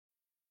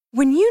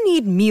When you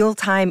need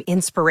mealtime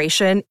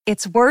inspiration,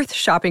 it's worth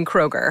shopping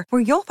Kroger,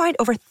 where you'll find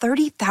over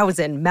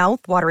 30,000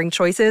 mouth-watering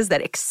choices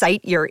that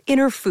excite your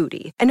inner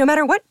foodie. And no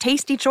matter what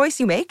tasty choice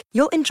you make,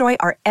 you'll enjoy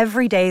our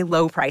everyday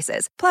low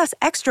prices, plus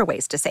extra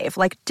ways to save,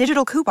 like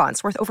digital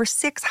coupons worth over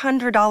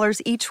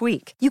 $600 each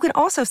week. You can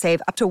also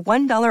save up to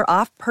 $1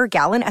 off per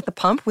gallon at the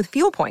pump with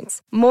fuel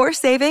points. More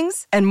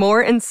savings and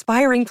more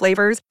inspiring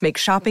flavors make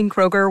shopping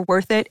Kroger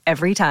worth it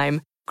every time.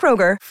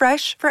 Kroger,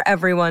 fresh for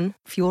everyone.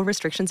 Fuel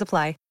restrictions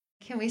apply.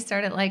 Can we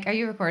start it like, are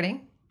you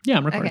recording? Yeah,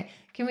 I'm recording. Okay.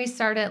 Can we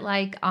start it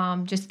like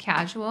just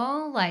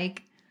casual?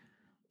 Like,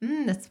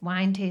 this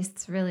wine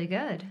tastes really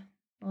good.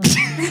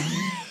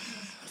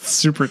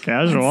 Super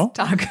casual. Let's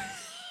talk.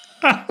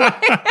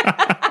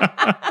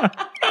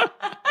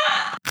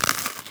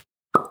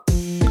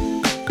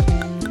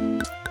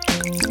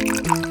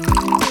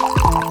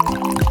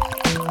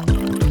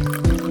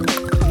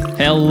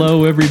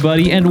 Hello,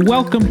 everybody, and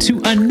welcome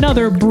to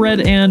another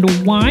Bread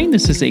and Wine.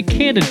 This is a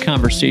candid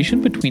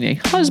conversation between a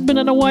husband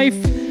and a wife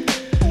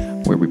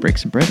where we break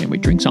some bread and we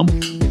drink some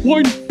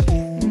wine.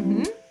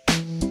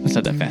 Let's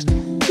not that fast.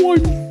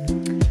 Wine.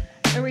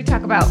 And we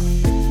talk about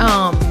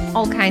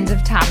all kinds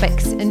of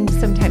topics, and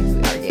sometimes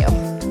we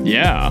argue.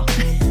 Yeah.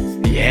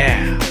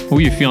 Yeah. Oh,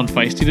 you feeling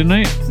feisty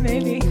tonight?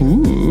 Maybe.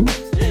 Ooh.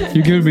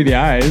 You're giving me the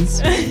eyes.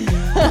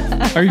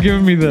 Are you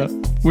giving me the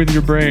with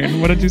your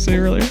brain? What did you say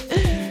earlier?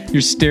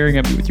 You're staring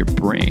at me with your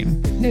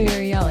brain. No,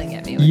 you're yelling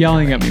at me.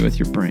 Yelling at me with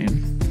your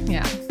brain.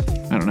 Yeah.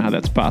 I don't know how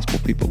that's possible,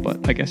 people,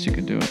 but I guess you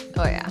can do it.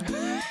 Oh, yeah.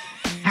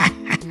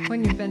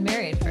 When you've been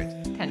married for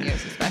 10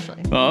 years,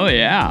 especially. Oh,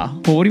 yeah.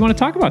 Well, what do you want to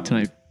talk about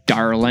tonight,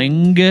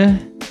 darling?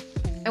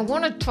 I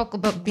want to talk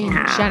about being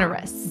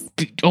generous.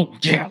 Oh,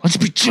 yeah. Let's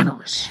be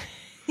generous.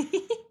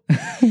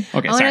 Okay,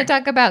 I want to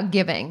talk about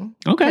giving.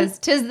 Okay. Because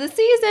 'tis the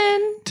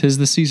season. 'Tis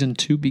the season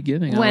to be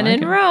giving. When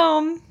in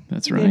Rome.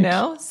 That's right. You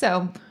know?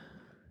 So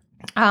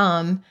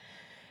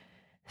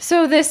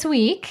this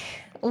week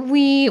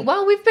we've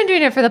been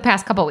doing it for the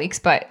past couple weeks,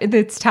 but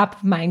it's top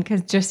of mind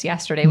because just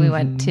yesterday we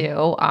went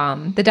to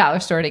the dollar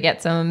store to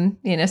get some,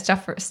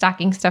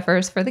 stocking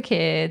stuffers for the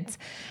kids,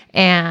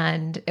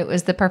 and it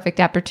was the perfect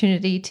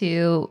opportunity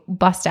to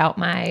bust out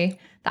the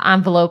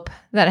envelope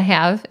that I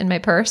have in my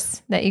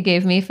purse that you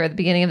gave me for the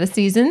beginning of the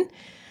season.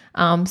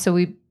 So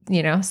we,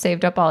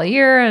 saved up all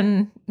year,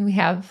 and we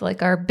have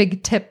like our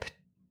big tip,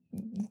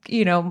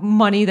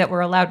 money that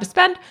we're allowed to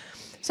spend.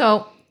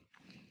 So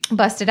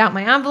busted out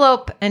my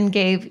envelope and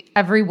gave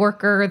every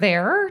worker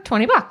there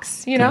 $20,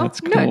 That's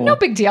cool. No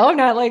big deal.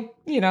 Not like,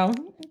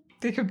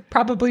 they could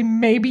probably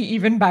maybe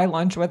even buy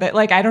lunch with it.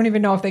 Like, I don't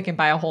even know if they can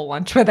buy a whole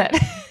lunch with it,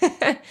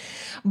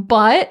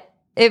 but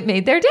it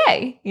made their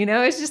day.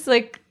 It's just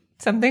like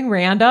something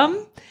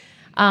random.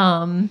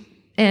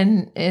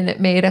 And it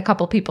made a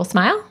couple people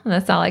smile, and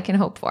that's all I can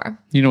hope for.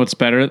 You know what's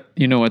better?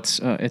 It's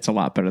a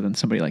lot better than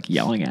somebody like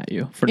yelling at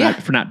you for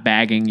not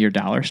bagging your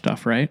dollar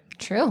stuff, right?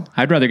 True.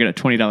 I'd rather get a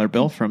 $20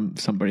 bill from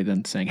somebody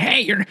than saying,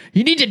 "Hey, you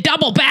need to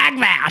double bag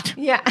that."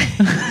 Yeah,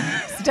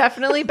 it's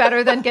definitely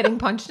better than getting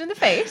punched in the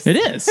face. It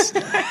is.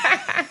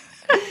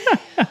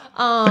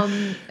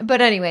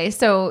 But anyway,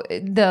 so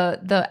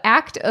the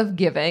act of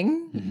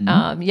giving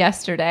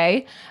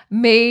yesterday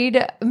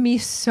made me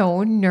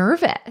so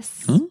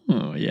nervous.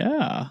 Oh,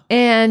 yeah.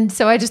 And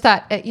so I just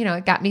thought,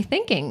 it got me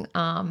thinking,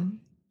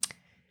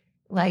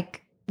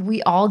 like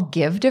we all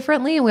give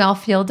differently and we all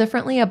feel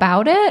differently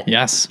about it.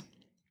 Yes.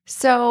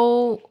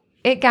 So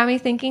it got me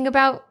thinking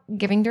about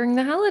giving during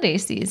the holiday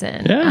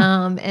season.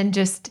 Yeah. And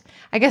just,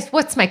 I guess,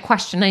 what's my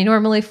question? I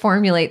normally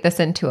formulate this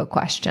into a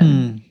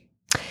question.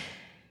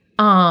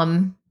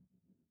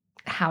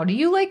 How do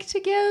you like to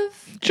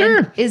give? Sure.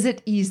 And is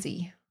it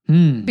easy?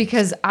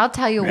 Because I'll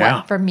tell you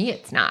what, for me,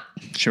 it's not.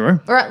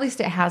 Sure. Or at least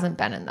it hasn't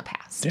been in the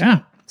past. Yeah.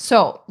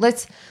 So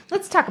let's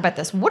talk about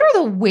this. What are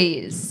the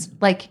ways,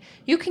 like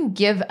you can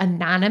give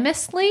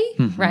anonymously,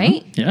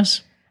 right?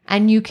 Yes.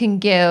 And you can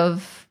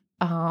give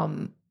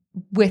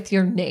with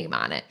your name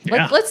on it.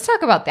 Yeah. Let's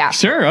talk about that.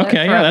 Sure.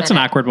 Okay. Yeah, that's an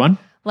awkward one.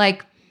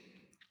 Like,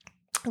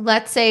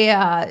 let's say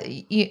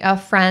a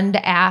friend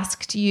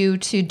asked you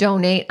to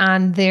donate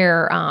on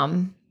their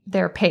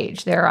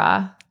page,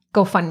 their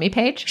GoFundMe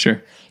page.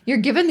 Sure. You're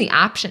given the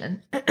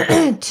option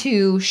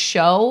to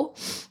show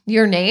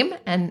your name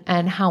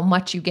and how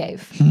much you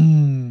gave.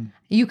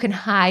 You can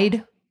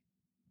hide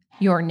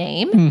your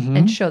name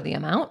and show the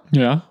amount.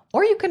 Yeah.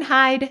 Or you can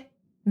hide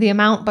the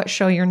amount but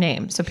show your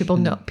name so people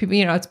know. People,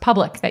 it's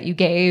public that you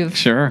gave.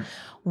 Sure.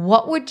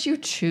 What would you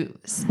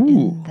choose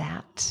in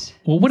that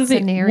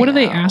scenario? What are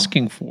they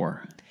asking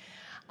for?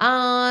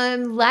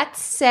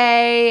 Let's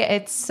say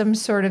it's some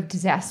sort of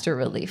disaster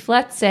relief.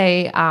 Let's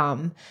say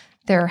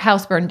their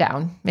house burned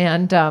down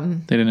and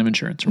They didn't have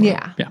insurance or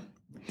whatever. Yeah.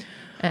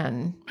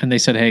 And they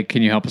said, "Hey,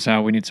 can you help us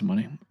out? We need some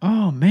money."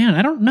 Oh man,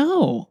 I don't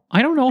know.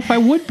 I don't know if I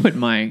would put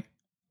my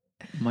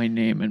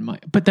name and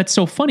but that's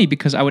so funny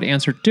because I would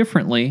answer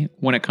differently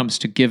when it comes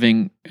to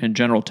giving in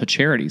general to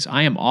charities.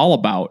 I am all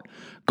about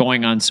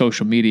going on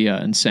social media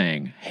and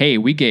saying, "Hey,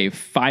 we gave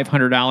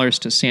 $500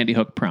 to Sandy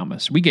Hook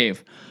Promise. We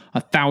gave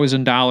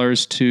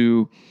 $1,000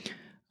 to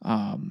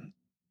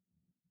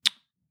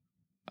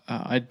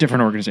a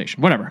different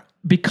organization, whatever,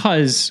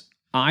 because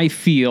I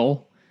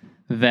feel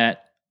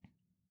that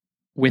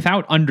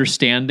without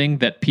understanding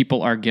that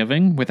people are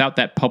giving, without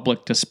that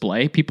public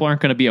display, people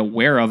aren't going to be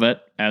aware of it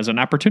as an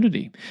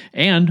opportunity.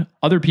 And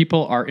other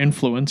people are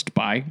influenced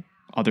by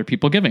other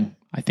people giving.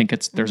 I think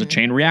there's a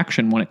chain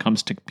reaction when it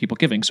comes to people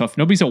giving. So if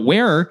nobody's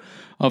aware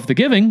of the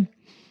giving,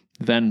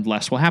 then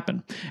less will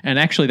happen. And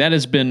actually that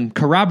has been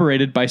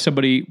corroborated by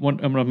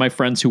one of my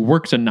friends who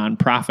works in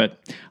nonprofit.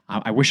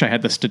 I wish I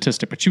had the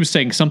statistic, but she was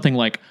saying something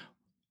like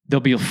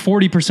there'll be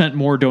 40%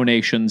 more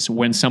donations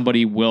when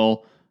somebody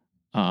will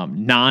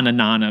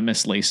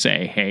non-anonymously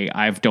say, hey,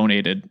 I've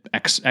donated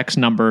X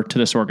number to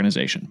this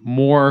organization.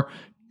 More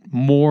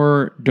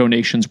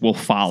donations will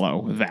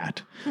follow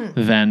that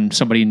than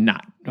somebody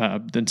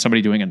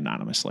doing it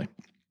anonymously.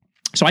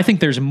 So I think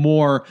there's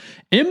more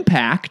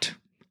impact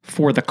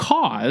for the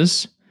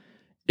cause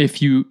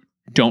if you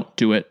don't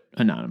do it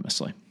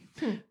anonymously.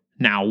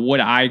 Now, would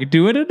I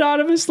do it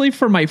anonymously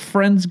for my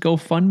friend's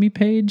GoFundMe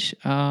page?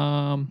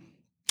 No,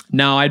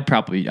 I'd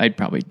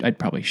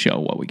probably show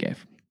what we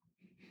gave.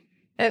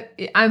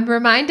 I'm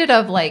reminded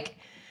of like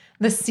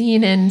the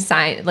scene in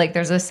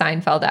there's a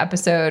Seinfeld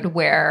episode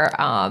where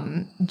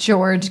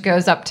George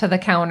goes up to the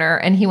counter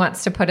and he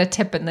wants to put a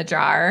tip in the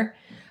jar,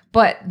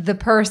 but the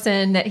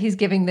person that he's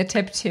giving the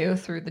tip to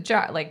through the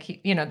jar,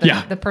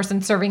 the person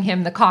serving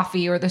him the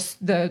coffee or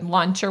the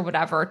lunch or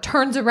whatever,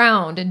 turns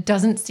around and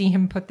doesn't see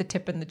him put the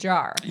tip in the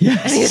jar.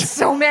 Yes. And he's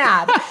so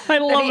mad. I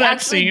love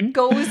that scene.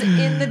 Goes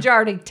in the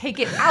jar to take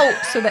it out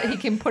so that he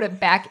can put it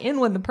back in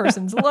when the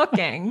person's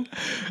looking.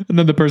 And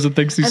then the person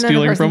thinks he's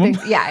stealing from him.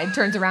 It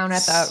turns around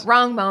at the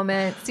wrong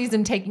moment, sees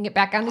him taking it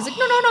back out. And he's like,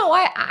 no,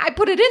 I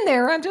put it in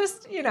there. I'm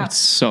just, It's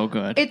so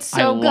good. It's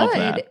so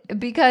good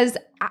because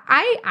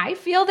I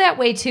feel that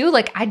way too.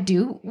 Like I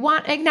do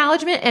want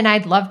acknowledgement, and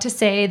I'd love to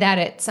say that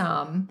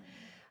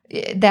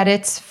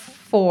it's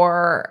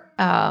for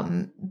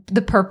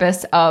the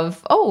purpose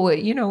of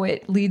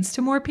it leads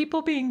to more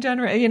people being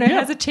generous. It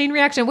has a chain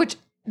reaction, which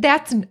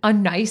that's a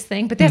nice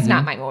thing, but that's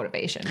not my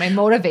motivation. My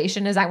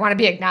motivation is I want to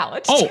be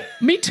acknowledged. Oh,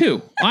 me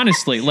too.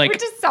 Honestly, like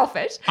which is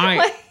selfish.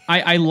 I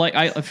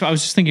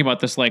was just thinking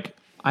about this. Like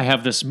I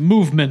have this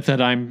movement that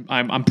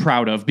I'm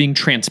proud of, being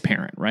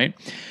transparent, right?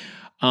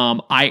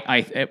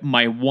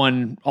 My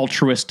one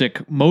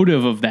altruistic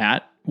motive of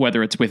that,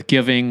 whether it's with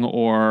giving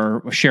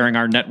or sharing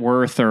our net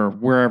worth or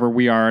wherever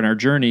we are in our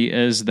journey,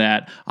 is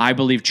that I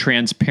believe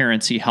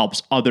transparency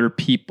helps other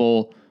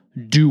people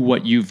do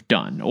what you've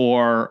done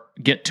or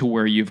get to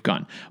where you've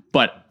gone.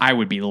 But I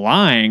would be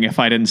lying if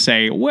I didn't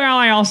say, well,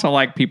 I also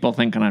like people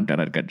thinking I've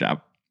done a good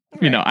job.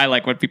 Right. I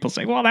like when people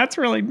say, well, that's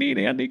really neat,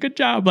 Andy. Good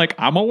job. Like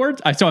I'm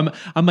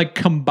like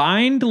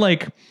combined,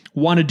 like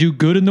want to do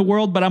good in the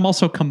world, but I'm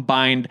also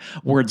combined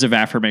words of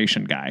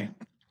affirmation guy.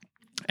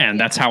 And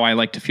that's how I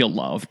like to feel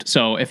loved.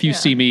 So if you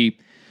see me,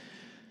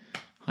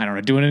 I don't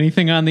know, doing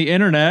anything on the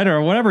internet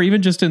or whatever,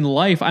 even just in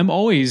life, I'm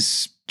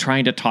always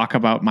trying to talk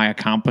about my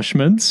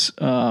accomplishments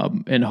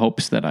in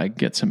hopes that I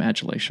get some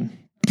adulation.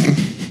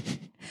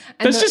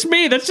 That's just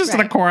me. That's just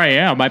the core I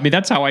am. I mean,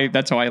 that's how I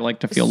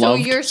like to feel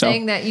loved. So you're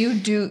saying that you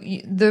do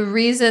the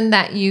reason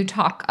that you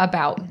talk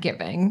about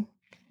giving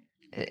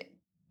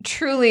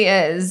truly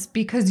is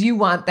because you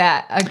want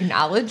that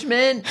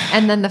acknowledgement,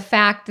 and then the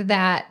fact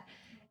that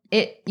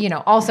it,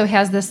 also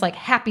has this like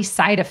happy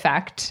side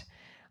effect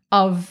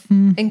of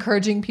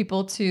encouraging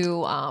people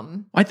to.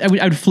 I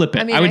would flip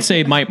it. I would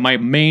say my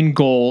main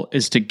goal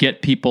is to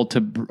get people to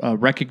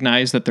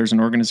recognize that there's an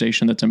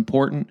organization that's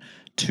important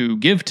to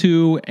give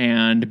to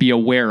and be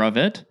aware of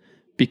it,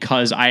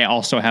 because I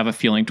also have a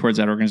feeling towards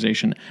that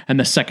organization. And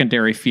the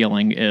secondary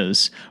feeling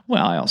is,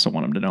 well, I also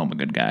want them to know I'm a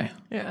good guy.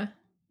 Yeah.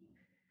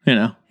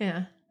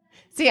 Yeah.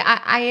 See,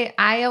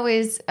 I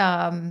always,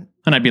 and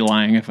I'd be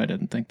lying if I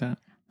didn't think that.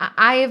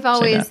 I've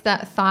always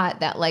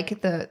thought that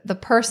like the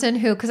person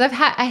who, because I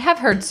have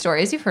heard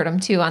stories, you've heard them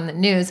too on the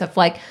news, of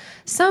like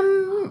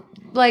some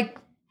like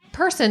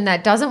person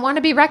that doesn't want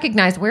to be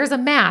recognized, wears a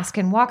mask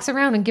and walks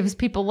around and gives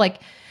people like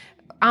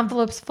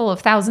envelopes full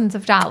of thousands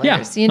of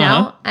dollars,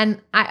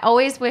 And I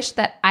always wish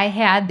that I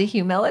had the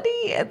humility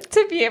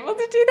to be able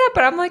to do that,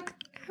 but I'm like,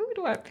 I would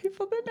want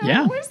people to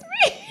know it was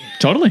me.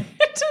 Totally.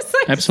 It's just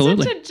like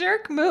Absolutely. such a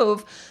jerk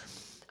move.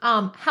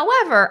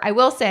 However, I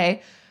will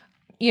say,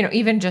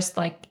 even just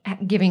like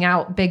giving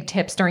out big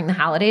tips during the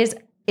holidays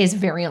is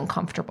very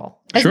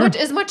uncomfortable.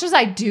 As much as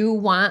I do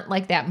want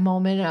like that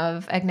moment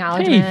of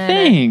acknowledgement. Hey,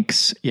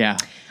 thanks. Yeah.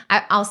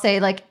 I'll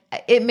say like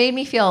it made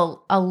me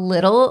feel a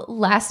little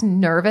less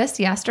nervous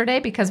yesterday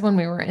because when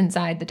we were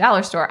inside the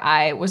dollar store,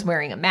 I was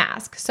wearing a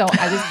mask. So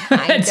I was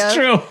kind of,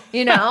 true.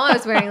 I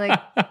was wearing like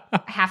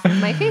half of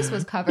my face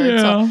was covered.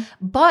 Yeah. So,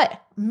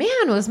 but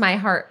man, was my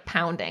heart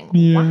pounding.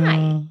 Yeah.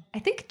 Why? I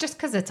think just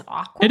because it's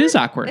awkward. It is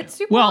awkward. It's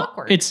super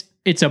awkward.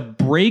 It's a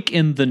break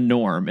in the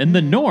norm. In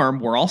the norm,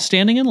 we're all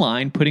standing in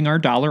line, putting our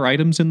dollar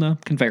items in the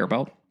conveyor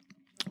belt.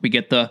 We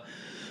get the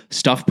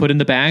stuff put in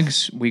the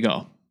bags. We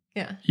go.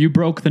 Yeah. You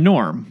broke the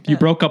norm. You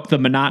broke up the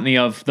monotony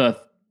of the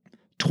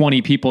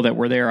 20 people that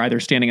were there either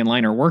standing in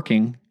line or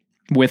working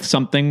with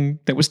something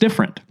that was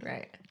different.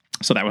 Right.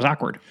 So that was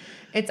awkward.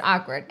 It's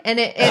awkward. And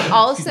it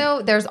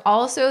also, there's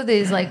also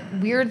these like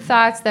weird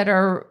thoughts that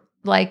are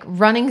like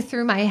running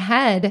through my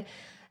head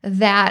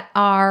that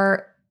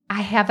are,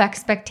 I have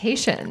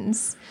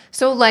expectations.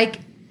 So like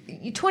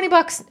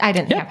 $20, I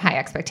didn't have high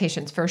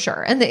expectations for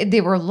sure. And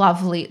they were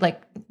lovely,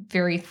 like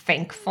very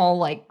thankful,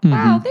 like,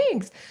 wow,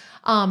 thanks,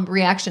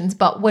 reactions.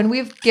 But when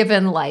we've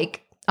given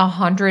like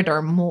 100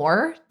 or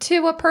more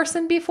to a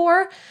person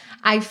before,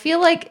 I feel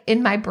like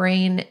in my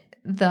brain,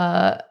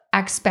 the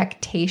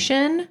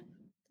expectation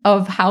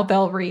of how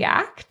they'll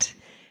react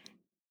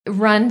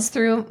runs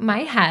through my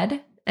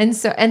head. And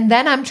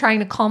then I'm trying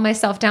to calm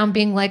myself down,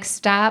 being like,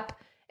 stop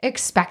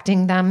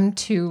expecting them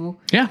to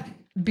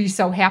be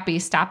so happy.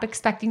 Stop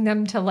expecting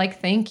them to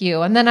like, thank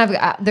you. And then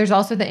there's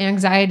also the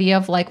anxiety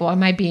of like, well,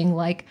 am I being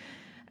like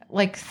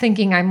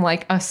thinking I'm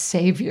like a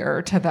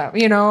savior to them,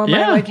 you know, am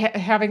I like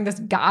having this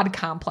God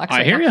complex?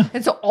 I hear you.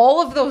 And so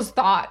all of those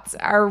thoughts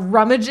are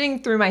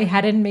rummaging through my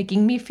head and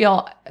making me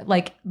feel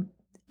like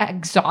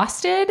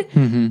exhausted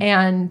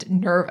and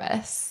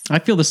nervous. I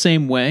feel the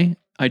same way.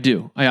 I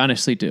do. I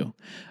honestly do.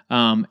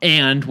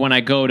 And when I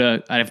go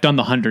to, I've done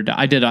the $100.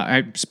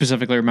 I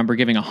specifically remember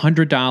giving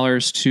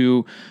 $100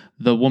 to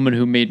the woman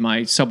who made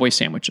my Subway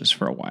sandwiches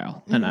for a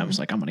while. And I was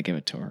like, I'm going to give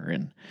it to her.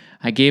 And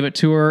I gave it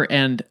to her,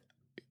 and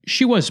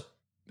she was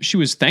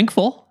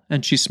thankful,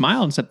 and she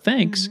smiled and said,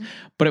 thanks.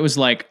 But it was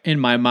like in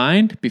my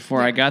mind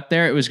before I got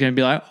there, it was going to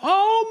be like,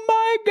 oh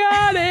my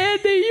God,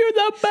 Andy, you're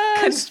the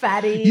best.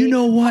 Confetti. You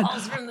know what?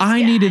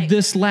 I needed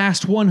this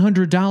last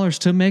 $100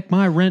 to make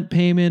my rent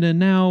payment, and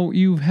now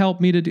you've helped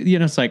me to do,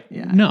 it's like,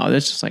 no,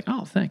 that's just like,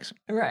 oh, thanks.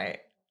 Right.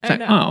 It's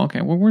like, oh,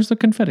 okay. Well, where's the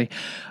confetti?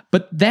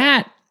 But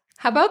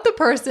how about the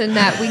person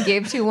that we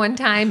gave to one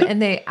time,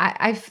 and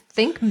I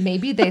think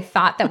maybe they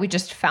thought that we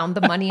just found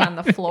the money on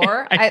the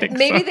floor.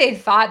 Maybe they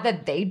thought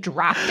that they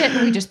dropped it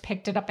and we just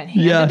picked it up and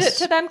handed it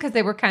to them, because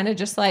they were kind of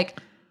just like,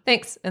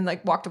 thanks, and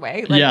like walked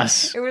away. Like,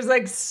 yes. It was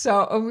like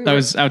so. That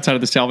was outside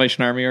of the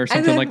Salvation Army or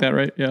something like that,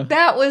 right? Yeah.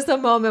 That was the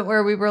moment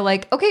where we were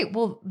like, okay,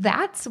 well,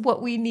 that's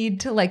what we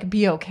need to like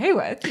be okay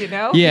with, you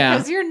know? Yeah.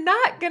 Because you're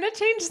not going to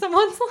change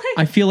someone's life.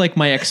 I feel like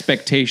my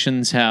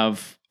expectations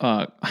have,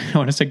 I don't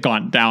want to say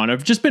gone down.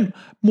 I've just been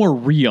more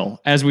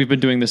real as we've been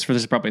doing this this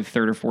is probably the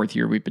third or fourth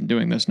year we've been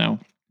doing this now.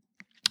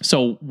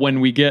 So when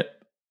we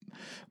get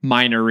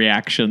minor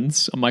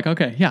reactions, I'm like,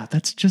 okay, yeah,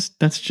 that's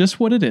just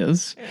what it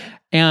is. Yeah.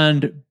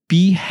 And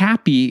be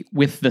happy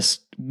with this,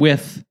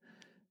 with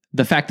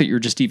the fact that you're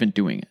just even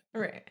doing it.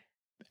 Right.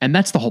 And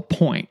that's the whole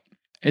point.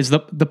 Is the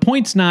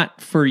point's not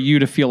for you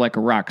to feel like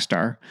a rock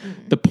star.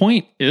 Mm-hmm. The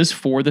point is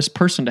for this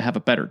person to have a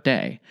better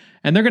day.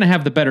 And they're going to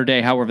have the better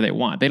day however they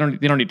want. They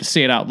don't need to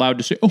say it out loud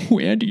to say, oh,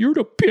 Andy, you're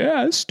the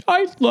best.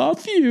 I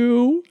love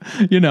you.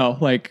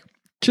 Like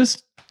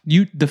just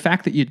the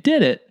fact that you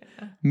did it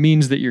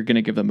means that you're going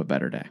to give them a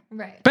better day.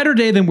 Right. Better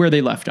day than where they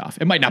left off.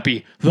 It might not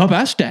be the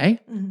best day,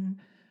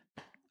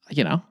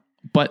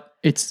 but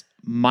it's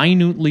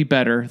minutely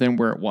better than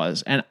where it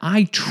was. And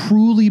I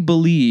truly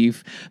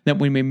believe that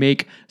when we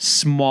make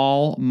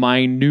small,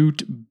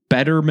 minute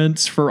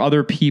betterments for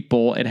other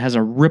people, it has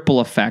a ripple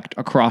effect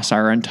across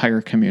our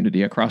entire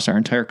community, across our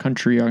entire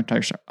country, our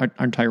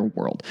entire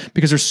world.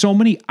 Because there's so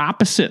many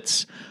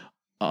opposites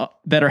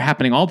that are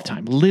happening all the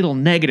time, little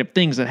negative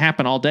things that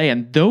happen all day,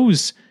 and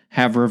those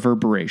have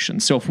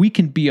reverberations. So if we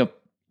can be a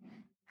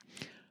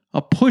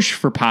push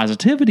for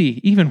positivity,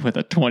 even with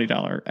a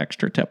 $20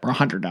 extra tip or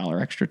 $100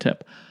 extra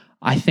tip,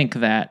 I think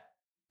that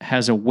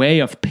has a way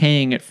of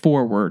paying it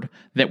forward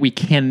that we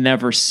can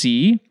never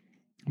see,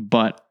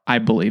 but I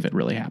believe it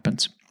really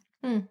happens.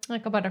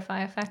 Like a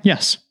butterfly effect.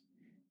 Yes.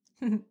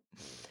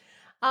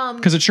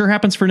 Because it sure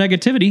happens for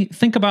negativity.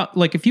 Think about,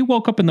 like, if you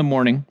woke up in the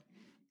morning,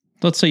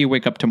 let's say you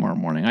wake up tomorrow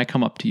morning, I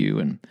come up to you,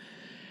 and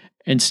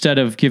instead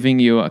of giving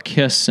you a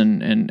kiss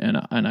and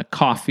a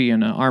coffee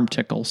and arm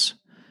tickles,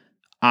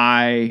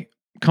 I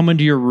come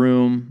into your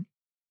room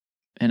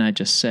and I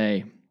just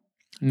say,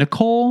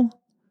 Nicole,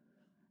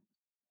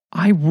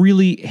 I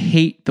really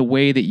hate the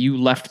way that you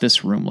left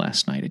this room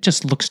last night. It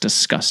just looks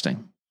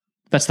disgusting.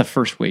 That's the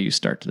first way you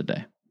start the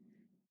day.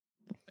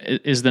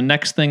 Is the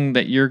next thing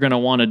that you're going to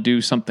want to do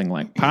something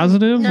like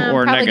positive no, or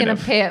I'm probably negative? Going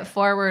to pay it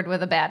forward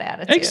with a bad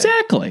attitude.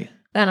 Exactly.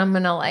 Then I'm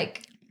going to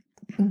like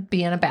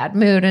be in a bad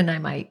mood, and I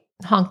might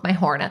honk my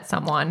horn at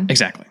someone.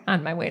 Exactly.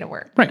 On my way to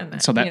work. Right.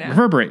 Then, so that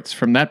reverberates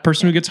from that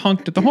person who gets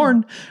honked at the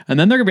horn, and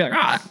then they're going to be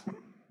like,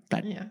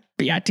 that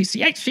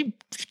bitch,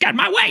 she got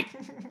my way.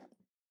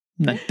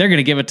 They're going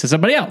to give it to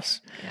somebody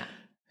else. Yeah.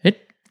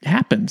 It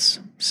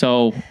happens.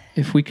 So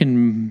if we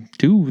can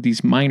do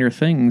these minor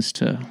things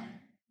to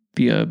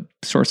be a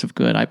source of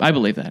good, I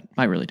believe that.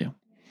 I really do.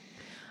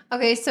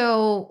 Okay,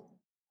 so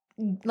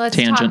let's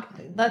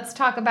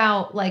talk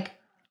about like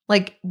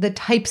the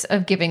types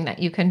of giving that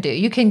you can do.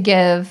 You can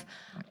give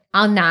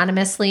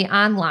anonymously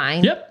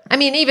online. Yep. I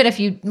mean, even if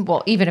you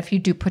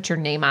do put your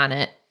name on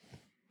it,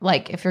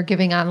 Like if you're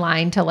giving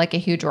online to like a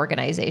huge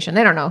organization,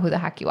 they don't know who the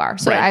heck you are.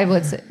 So Right. I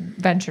would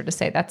venture to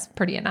say that's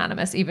pretty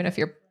anonymous, even if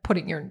you're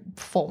putting your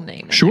full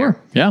name in Sure.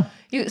 Yeah.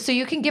 there. So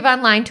you can give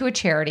online to a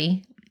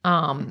charity,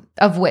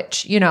 of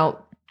which, you know,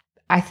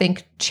 I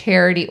think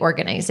charity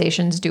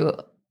organizations do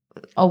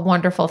a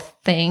wonderful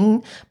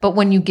thing. But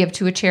when you give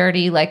to a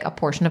charity, like a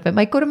portion of it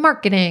might go to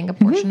marketing, a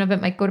portion of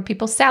it might go to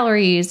people's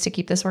salaries to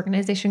keep this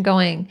organization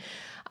going.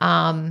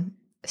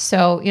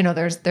 So, you know,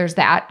 there's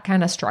that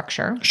kind of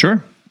structure.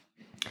 Sure.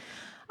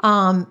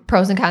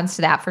 Pros and cons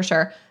to that for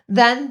sure.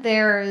 Then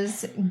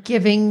there's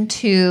giving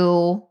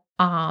to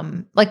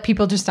like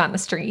people just on the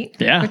street.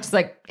 Yeah. Which is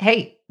like,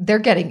 hey, they're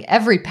getting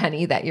every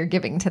penny that you're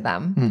giving to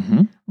them.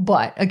 Mm-hmm.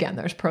 But again,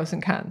 there's pros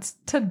and cons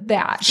to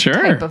that Sure.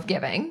 type of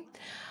giving.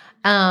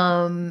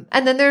 And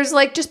then there's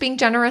like just being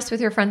generous with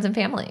your friends and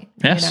family,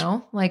 Yes. you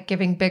know, like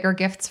giving bigger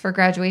gifts for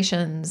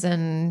graduations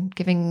and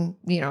giving,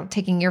 you know,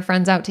 taking your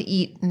friends out to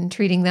eat and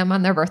treating them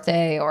on their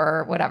birthday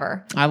or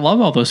whatever. I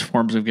love all those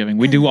forms of giving.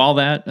 We do all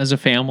that as a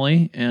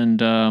family,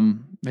 and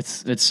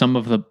it's some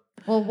of the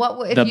Well,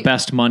 what if the you,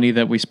 best money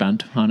that we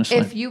spend, honestly.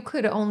 if you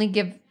could only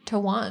give to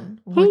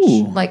one,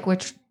 Ooh.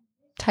 which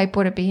type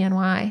would it be and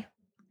why?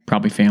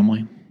 Probably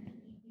family.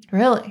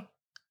 Really?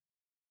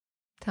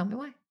 Tell me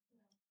why.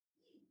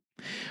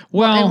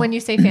 Well, And when you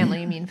say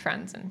family, you mean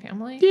friends and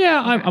family?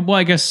 yeah,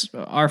 I guess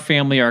our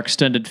family, our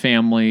extended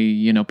family,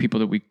 you know, people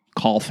that we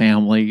call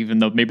family, even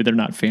though maybe they're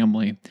not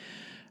family,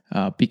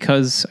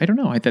 because I don't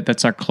know,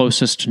 that's our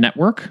closest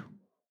network.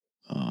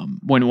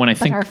 When I But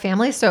think, our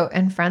family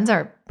and friends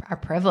are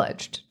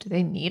privileged. Do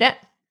they need it?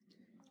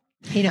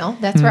 You know,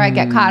 that's where I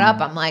get caught up.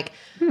 I'm like,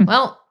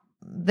 well,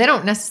 they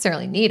don't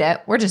necessarily need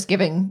it. We're just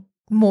giving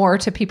more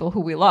to people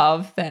who we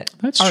love that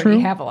That's already true.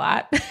 have a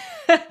lot.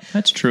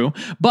 that's true.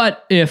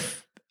 But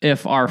if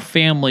our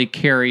family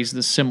carries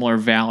the similar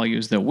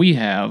values that we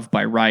have,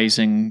 by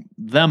rising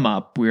them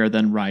up, we are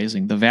then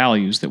rising the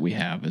values that we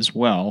have as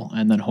well.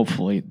 And then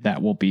hopefully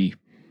that will be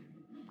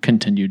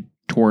continued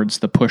towards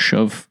the push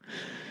of,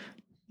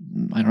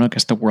 I don't know, I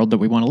guess the world that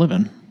we want to live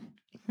in.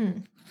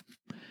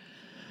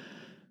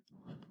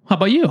 How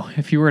about you?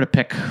 If you were to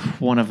pick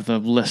one of the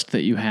list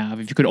that you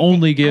have, if you could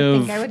only give... I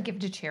think I would give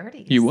to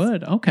charities. You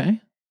would? Okay.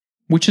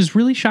 Which is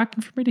really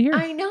shocking for me to hear.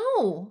 I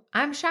know.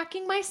 I'm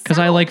shocking myself. Because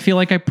I feel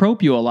like I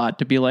probe you a lot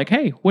to be like,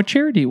 hey, what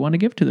charity do you want to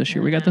give to this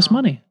year? We got this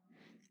money.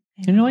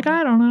 And you're like,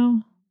 I don't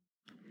know.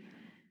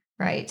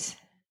 Right.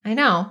 I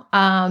know.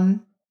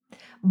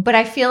 But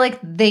I feel like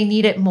they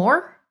need it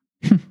more.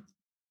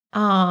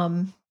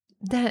 I'm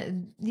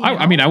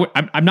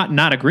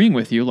not agreeing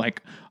with you.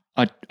 Like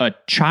a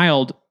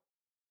child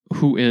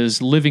who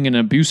is living in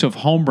an abusive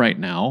home right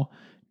now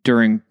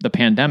during the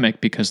pandemic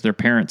because their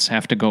parents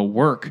have to go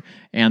work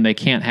and they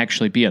can't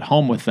actually be at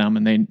home with them,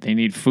 and they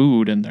need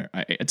food, and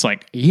it's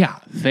like, yeah,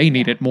 they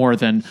need it more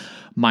than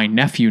my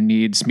nephew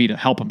needs me to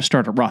help him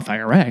start a Roth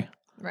IRA.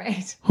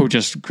 Right. Who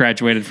just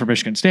graduated from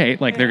Michigan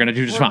State. Like, they're going to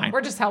do just fine.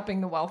 We're just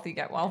helping the wealthy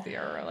get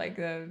wealthier, or like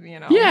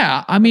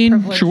Yeah, I mean,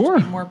 privileged sure.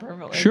 to be more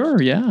privileged.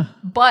 Sure, yeah.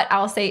 But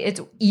I'll say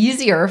it's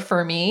easier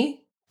for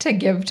me to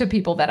give to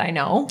people that I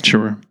know,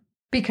 Sure.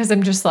 because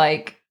I'm just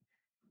like,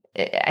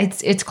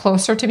 it's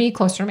closer to me,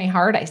 closer to my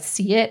heart. I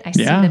see it. I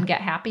see them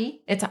get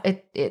happy.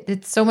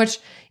 It's so much,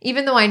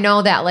 even though I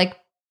know that like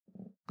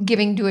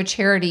giving to a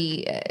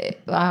charity,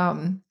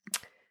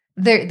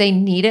 they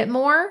need it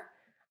more.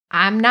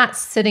 I'm not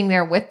sitting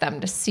there with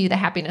them to see the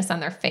happiness on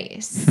their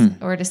face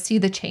or to see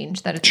the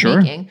change that it's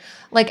making.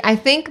 Like, I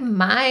think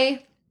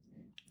my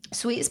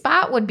sweet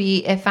spot would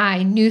be if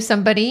I knew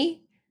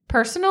somebody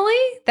personally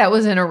that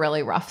was in a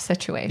really rough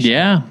situation.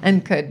 Yeah.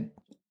 And could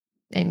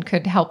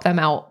help them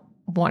out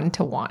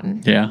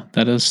one-to-one. Yeah,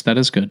 that is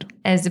good.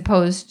 As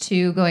opposed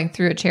to going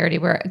through a charity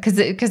where,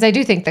 because I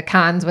do think the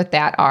cons with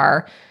that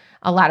are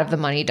a lot of the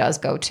money does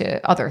go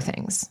to other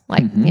things.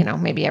 Like,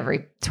 maybe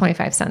every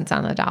 25 cents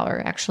on the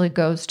dollar actually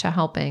goes to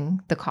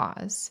helping the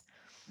cause.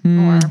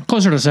 Or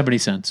Closer to 70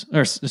 cents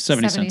or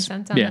 70 cents.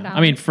 cents on the dollar.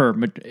 I mean,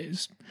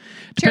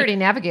 Charity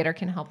Navigator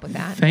can help with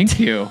that.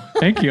 Thank you.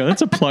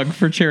 That's a plug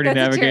for Charity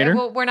Navigator.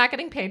 Well, we're not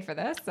getting paid for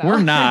this. So.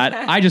 We're not.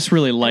 I just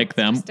really like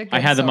them. Just a good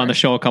I had them on the source.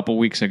 show a couple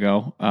weeks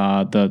ago.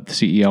 The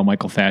CEO,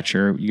 Michael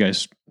Thatcher. You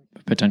guys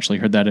potentially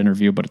heard that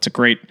interview, but it's a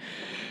great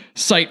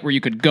site where you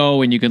could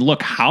go and you can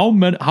look how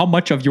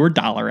much of your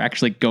dollar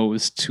actually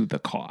goes to the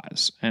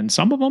cause. And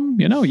some of them,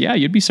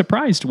 you'd be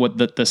surprised what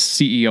the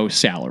CEO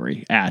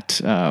salary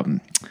at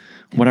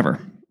whatever,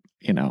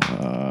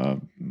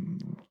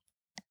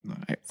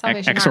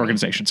 X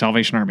organization,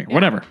 Salvation Army,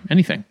 whatever,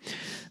 anything.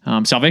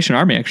 Salvation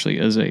Army actually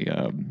is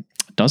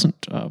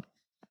doesn't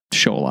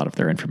show a lot of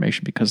their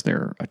information because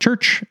they're a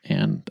church,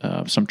 and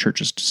some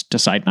churches just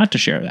decide not to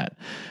share that.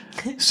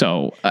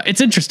 So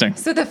it's interesting.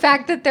 So the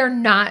fact that they're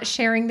not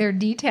sharing their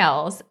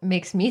details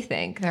makes me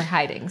think they're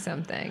hiding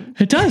something.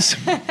 It does.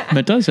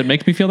 It does. It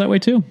makes me feel that way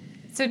too.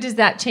 So does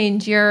that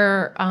change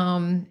your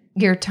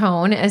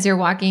tone as you're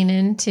walking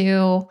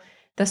into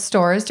the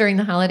stores during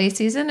the holiday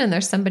season and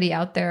there's somebody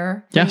out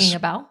there ringing a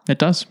bell? It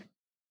does.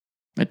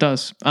 It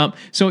does.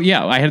 So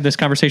yeah, I had this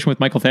conversation with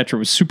Michael Thatcher. It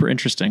was super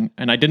interesting.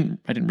 And I didn't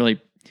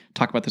really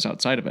talk about this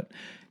outside of it.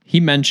 He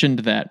mentioned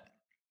that,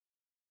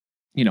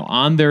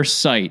 on their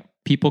site,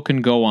 people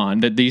can go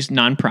on, that these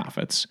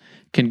nonprofits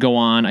can go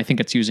on, I think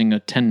it's using a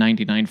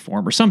 1099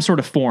 form or some sort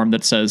of form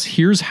that says,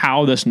 here's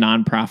how this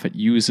nonprofit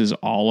uses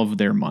all of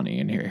their money.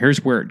 And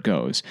here's where it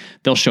goes.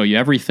 They'll show you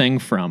everything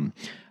from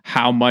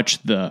how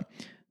much the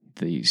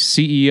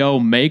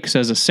CEO makes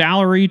as a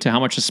salary to how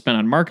much is spent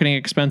on marketing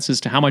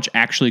expenses to how much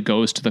actually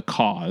goes to the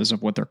cause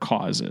of what their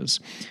cause is.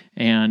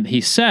 And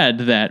he said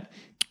that,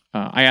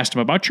 I asked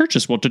him about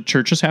churches. Well, did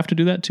churches have to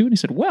do that too? And he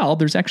said, well,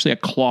 there's actually a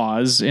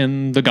clause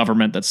in the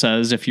government that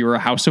says if you're a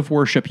house of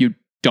worship, you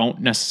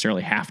don't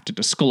necessarily have to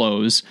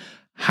disclose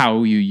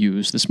how you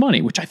use this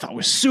money, which I thought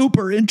was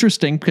super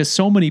interesting because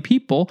so many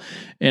people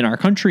in our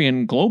country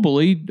and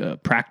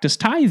globally practice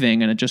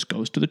tithing and it just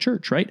goes to the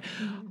church, right?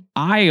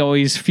 I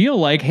always feel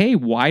like, hey,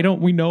 why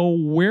don't we know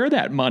where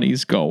that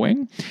money's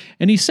going?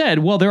 And he said,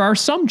 well, there are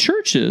some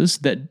churches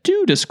that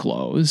do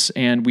disclose,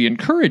 and we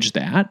encourage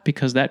that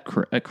because that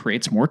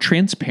creates more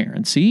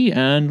transparency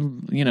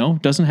and,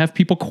 doesn't have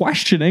people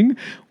questioning,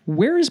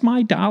 where is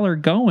my dollar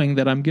going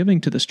that I'm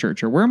giving to this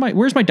church? Or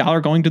where's my dollar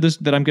going to this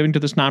that I'm giving to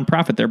this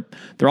nonprofit?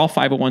 They're all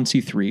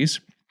 501c3s.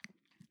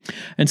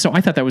 And so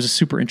I thought that was a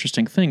super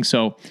interesting thing.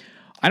 So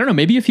I don't know,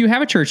 maybe if you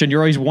have a church and you're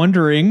always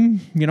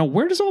wondering,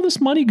 where does all this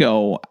money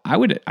go? I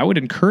would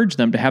encourage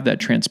them to have that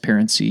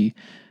transparency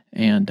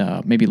and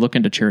maybe look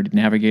into Charity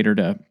Navigator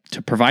to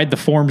provide the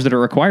forms that are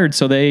required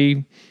so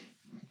they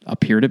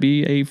appear to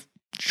be a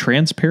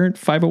transparent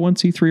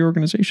 501c3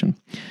 organization.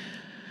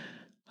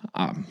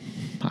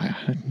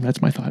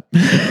 That's my thought.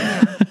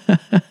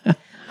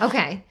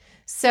 Okay.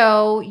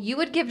 So you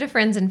would give to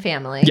friends and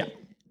family. Yeah.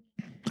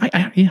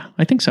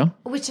 I think so.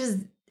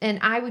 And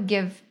I would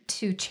give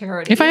to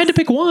charities. If I had to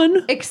pick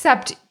one.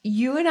 Except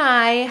you and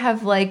I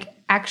have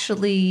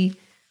actually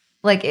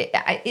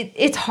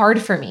it's hard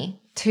for me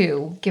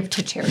to give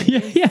to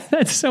charities. Yeah,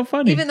 that's so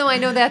funny. Even though I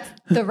know that's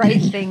the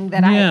right thing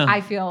that I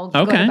feel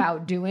good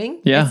about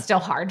doing, it's still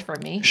hard for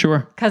me.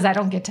 Sure. Because I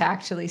don't get to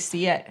actually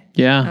see it.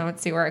 Yeah. I don't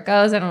see where it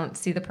goes. I don't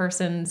see the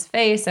person's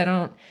face.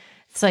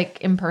 It's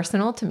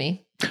impersonal to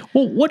me.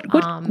 Well,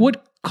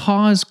 what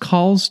cause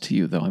calls to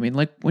you though? I mean,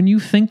 when you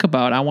think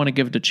about, I want to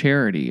give to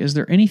charity, is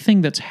there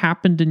anything that's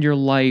happened in your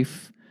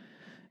life,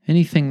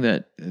 anything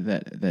that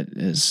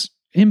has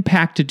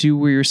impacted you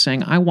where you're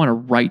saying, I want to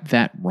right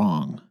that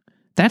wrong?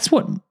 That's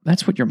what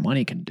your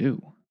money can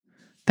do.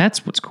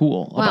 That's what's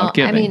cool about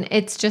giving. I mean,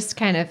 it's just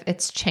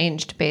it's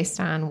changed based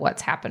on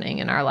what's happening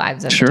in our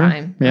lives at the Sure.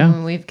 time.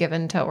 Yeah. We've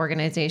given to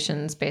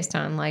organizations based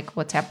on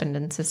what's happened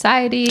in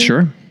society.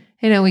 Sure.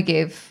 We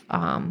gave,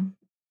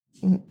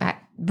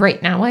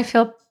 right now I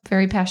feel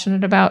very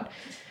passionate about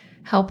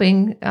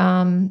helping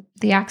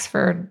the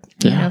Oxford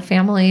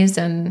families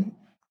and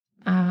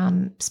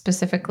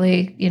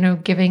specifically,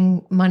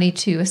 giving money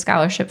to a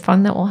scholarship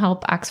fund that will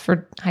help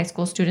Oxford high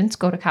school students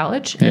go to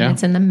college. Yeah. And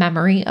it's in the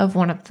memory of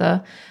one of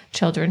the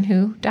children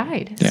who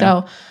died. Yeah.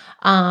 So,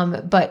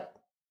 but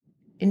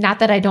not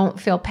that I don't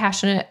feel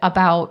passionate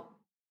about,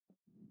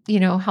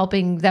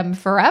 helping them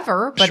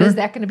forever, but Sure. is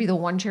that going to be the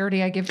one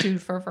charity I give to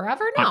for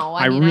forever? No.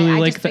 I really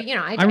like that.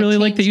 I really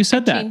like that you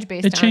said that.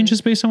 It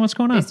changes based on what's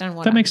going on. Based on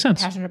what that makes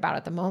sense. Passionate about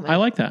at the moment. I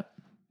like that.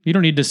 You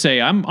don't need to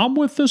say I'm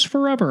with this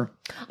forever.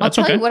 That's I'll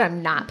tell okay. you what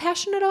I'm not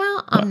passionate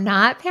about. I'm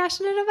not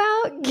passionate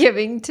about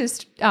giving to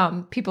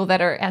people that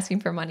are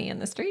asking for money in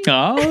the street.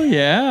 Oh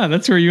yeah,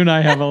 that's where you and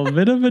I have a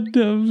bit of a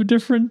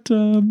different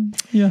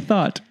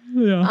thought.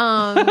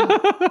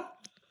 Yeah.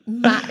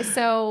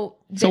 So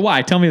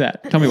why? Tell me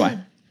that. Tell me why.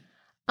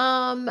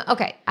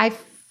 Okay.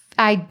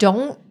 I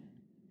don't.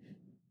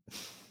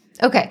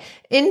 Okay.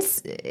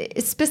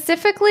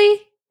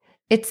 Specifically,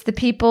 it's the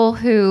people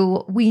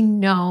who we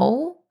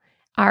know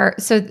are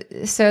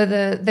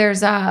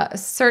there's a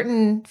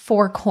certain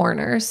four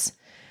corners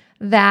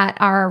that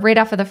are right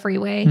off of the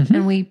freeway,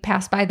 and we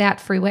pass by that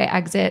freeway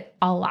exit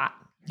a lot.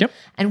 Yep.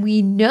 And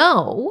we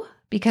know,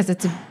 because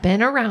it's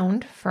been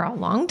around for a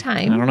long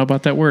time. I don't know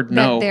about that word.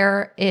 No. That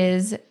there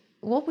is.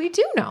 Well, we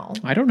do know.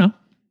 I don't know.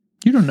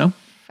 You don't know.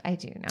 I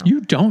do know.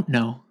 You don't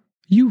know.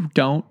 You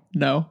don't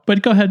know.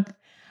 But go ahead.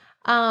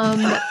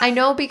 I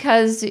know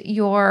because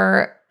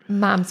your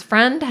mom's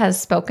friend has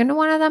spoken to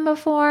one of them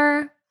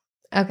before.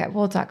 Okay,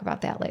 we'll talk about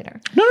that later.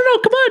 No,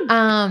 come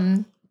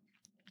on.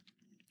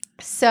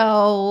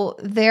 So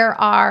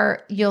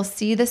you'll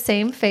see the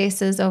same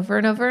faces over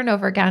and over and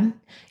over again.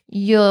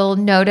 You'll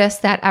notice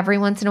that every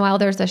once in a while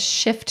there's a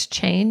shift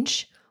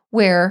change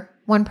where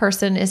one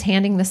person is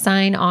handing the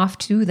sign off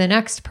to the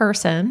next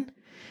person.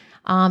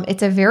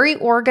 It's a very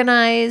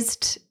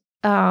organized,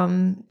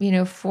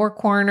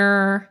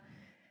 four-corner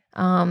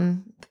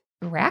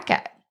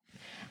racket.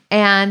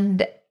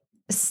 And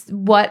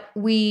what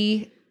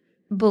we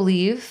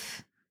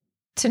believe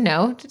to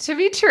know to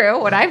be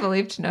true, what I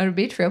believe to know to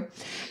be true,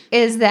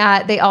 is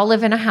that they all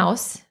live in a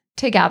house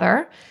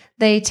together.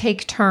 They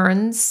take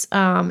turns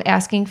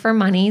asking for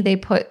money. They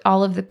pool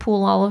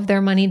all of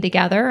their money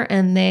together,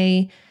 and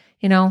they,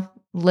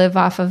 live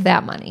off of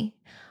that money.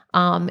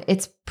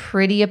 It's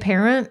pretty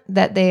apparent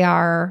that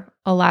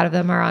a lot of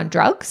them are on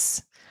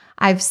drugs.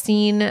 I've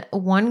seen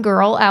one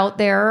girl out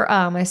there.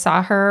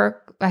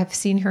 I've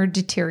seen her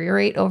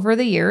deteriorate over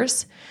the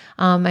years.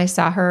 I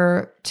saw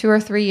her 2 or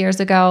 3 years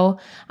ago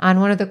on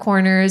one of the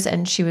corners,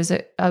 and she was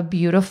a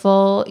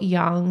beautiful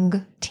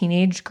young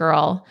teenage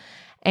girl.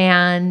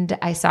 And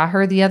I saw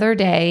her the other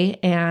day,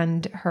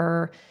 and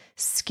her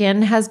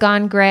skin has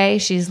gone gray.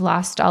 She's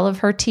lost all of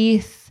her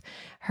teeth.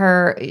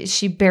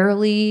 She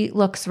barely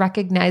looks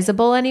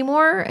recognizable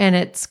anymore, and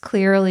it's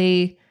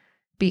clearly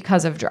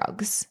because of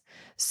drugs.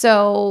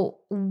 So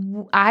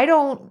I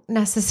don't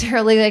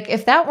necessarily, like,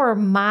 if that were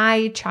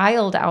my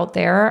child out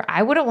there,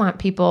 I wouldn't want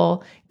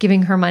people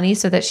giving her money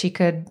so that she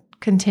could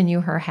continue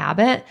her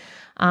habit.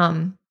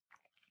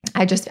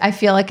 I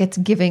feel like it's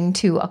giving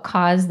to a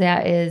cause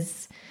that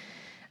is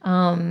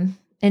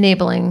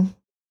enabling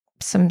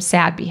some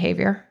sad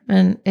behavior,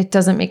 and it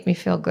doesn't make me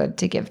feel good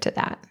to give to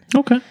that.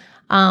 Okay.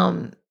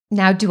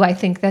 Now, do I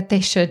think that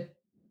they should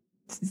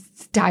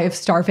die of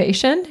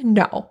starvation?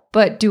 No.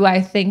 But do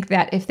I think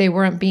that if they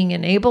weren't being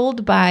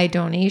enabled by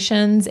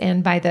donations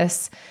and by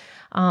this,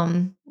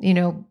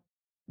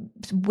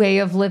 way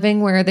of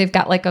living where they've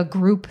got like a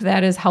group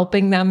that is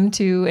helping them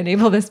to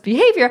enable this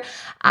behavior,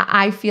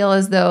 I feel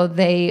as though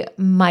they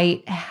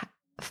might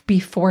be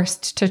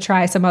forced to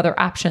try some other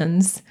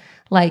options,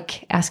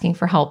 like asking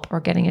for help or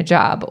getting a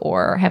job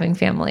or having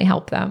family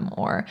help them.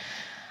 Or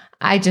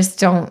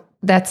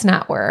that's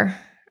not where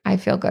I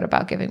feel good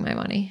about giving my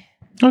money.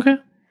 Okay.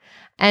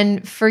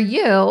 And for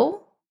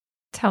you,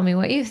 tell me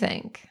what you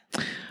think.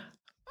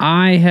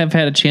 I have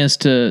had a chance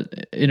to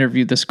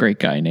interview this great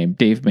guy named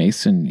Dave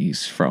Mason.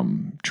 He's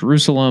from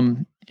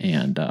Jerusalem,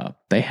 and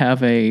they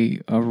have a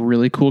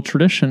really cool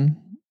tradition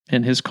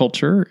in his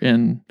culture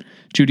in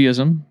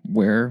Judaism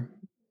where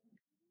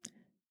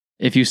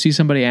if you see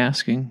somebody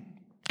asking,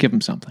 give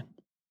them something.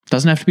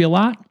 Doesn't have to be a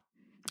lot.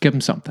 Give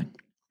them something.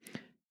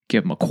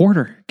 Give them a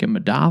quarter. Give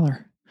them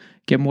 $1.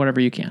 Give them whatever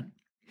you can.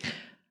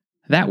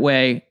 That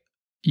way,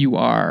 you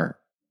are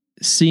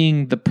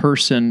seeing the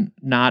person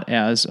not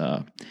as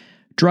a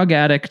drug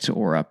addict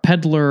or a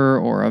peddler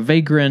or a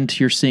vagrant.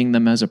 You're seeing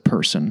them as a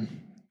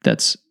person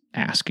that's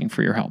asking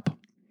for your help.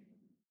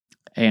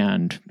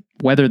 And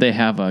whether they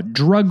have a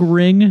drug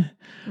ring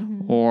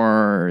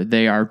or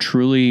they are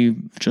truly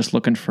just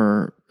looking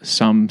for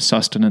some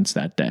sustenance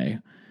that day,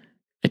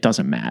 it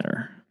doesn't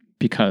matter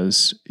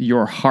because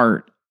your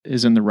heart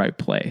is in the right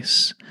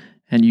place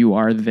and you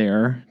are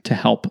there to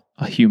help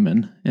a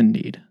human in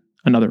need.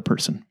 Another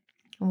person.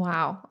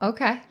 Wow.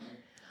 Okay.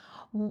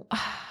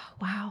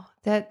 Wow.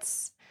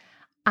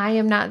 I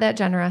am not that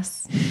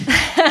generous.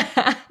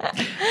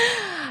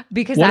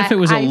 Because what if it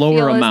was a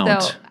lower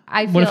amount?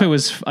 What if it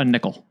was a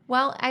nickel?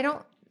 Well, I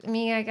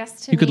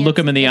guess you could look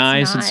them in the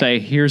eyes and say,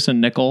 here's a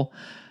nickel.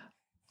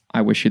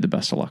 I wish you the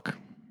best of luck.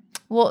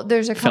 Well,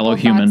 there's a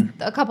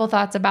couple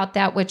thoughts about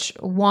that, which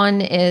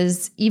one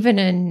is even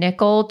a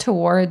nickel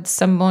towards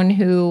someone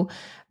who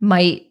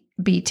might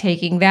be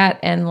taking that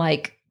and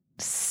like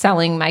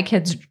selling my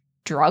kids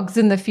drugs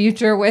in the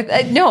future with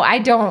no, I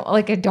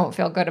don't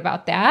feel good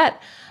about that.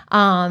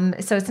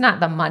 So it's not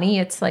the money,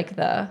 it's like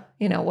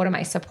what am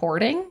I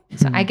supporting?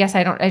 So I guess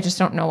I just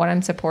don't know what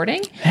I'm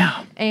supporting.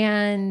 Yeah.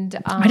 And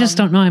I just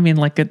don't know. I mean,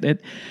 like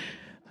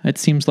it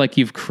seems like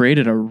you've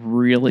created a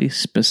really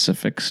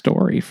specific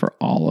story for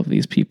all of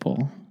these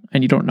people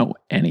and you don't know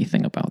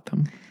anything about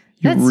them.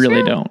 You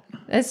really don't.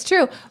 That's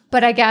true.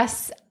 But I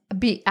guess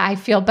I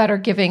feel better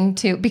giving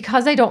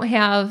because I don't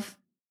have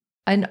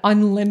an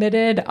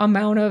unlimited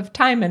amount of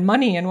time and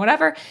money and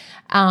whatever.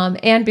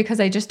 And because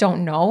I just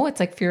don't know, it's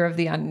like fear of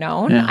the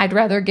unknown. Yeah. I'd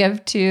rather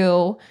give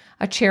to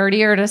a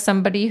charity or to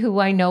somebody who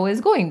I know is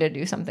going to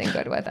do something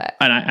good with it.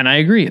 And I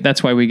agree.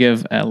 That's why we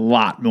give a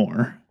lot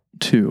more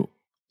to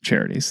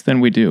charities than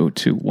we do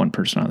to one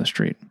person on the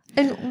street.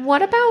 And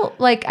what about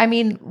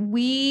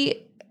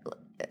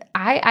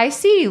I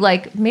see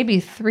like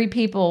maybe 3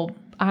 people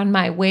on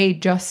my way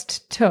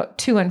just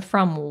to and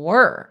from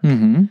work.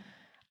 Mm-hmm.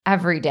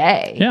 Every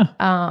day,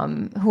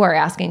 who are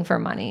asking for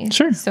money.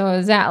 Sure. So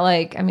is that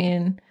like, I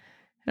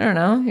don't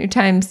know, your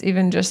times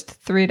even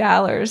just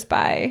 $3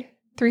 by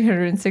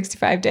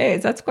 365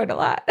 days. That's quite a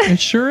lot. It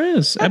sure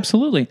is.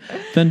 Absolutely.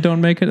 Then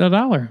don't make it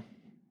 $1.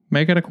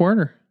 Make it a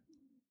quarter.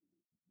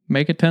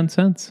 Make it 10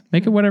 cents.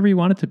 Make it whatever you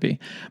want it to be.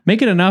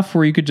 Make it enough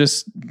where you could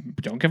just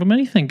don't give them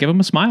anything. Give them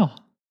a smile.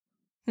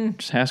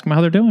 Just ask them how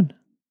they're doing.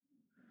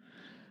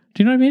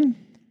 Do you know what I mean?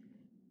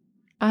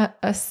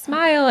 A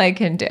smile I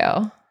can do.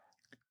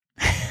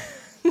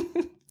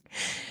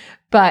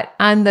 But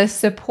on the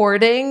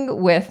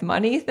supporting with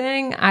money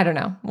thing, I don't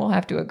know. We'll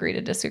have to agree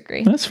to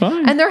disagree. That's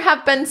fine. And there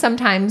have been some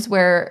times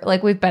where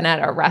like we've been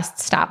at a rest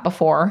stop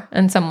before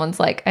and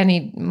someone's like, I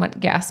need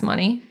gas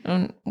money.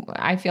 And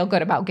I feel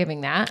good about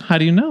giving that. How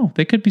do you know?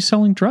 They could be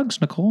selling drugs,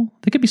 Nicole.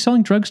 They could be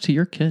selling drugs to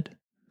your kid.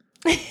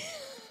 You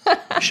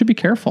should be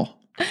careful.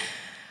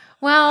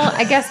 Well,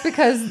 I guess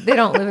because they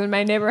don't live in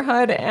my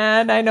neighborhood,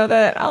 and I know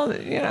that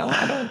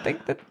I don't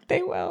think that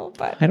they will.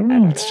 But I don't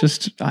know. It's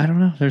just, I don't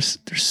know. There's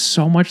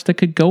so much that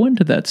could go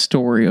into that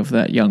story of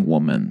that young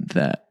woman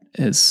that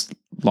has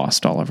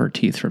lost all of her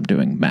teeth from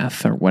doing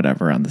meth or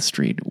whatever on the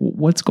street.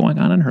 What's going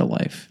on in her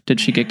life?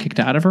 Did she get kicked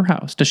out of her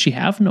house? Does she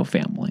have no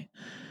family?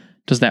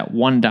 Does that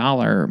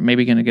 $1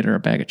 maybe going to get her a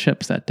bag of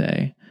chips that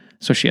day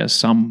so she has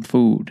some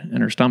food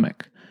in her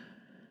stomach?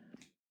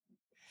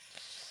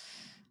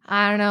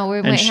 I don't know.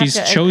 And she's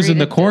chosen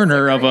the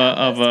corner of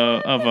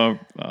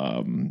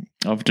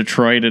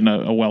Detroit in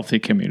a wealthy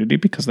community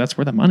because that's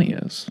where the money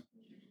is.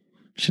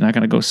 She's not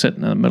going to go sit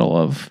in the middle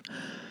of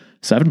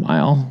 7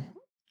 Mile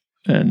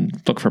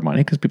and look for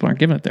money because people aren't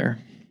giving it there.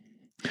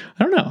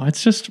 I don't know.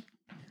 It's just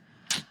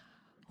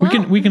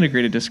we can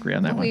agree to disagree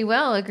on that one. We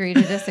will agree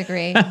to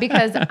disagree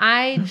because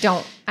I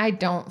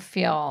don't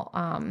feel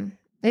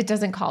it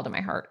doesn't call to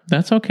my heart.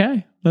 That's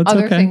okay.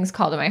 Other things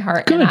call to my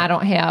heart. Good. And I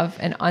don't have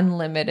an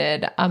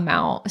unlimited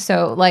amount.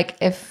 So like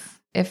if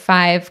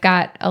I've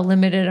got a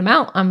limited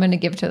amount, I'm going to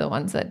give to the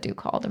ones that do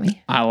call to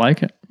me. I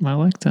like it. I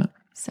like that.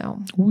 So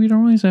we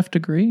don't always have to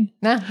agree.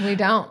 No, we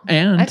don't.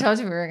 And I told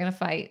you we were going to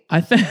fight. I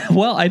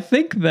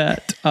think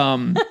that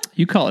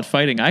you call it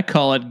fighting. I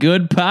call it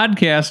good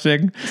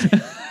podcasting.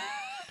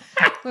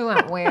 We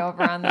went way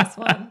over on this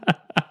one.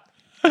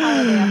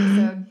 Holiday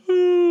episode.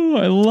 Ooh,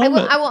 I love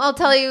it. I'll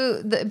tell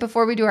you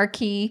before we do our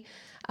key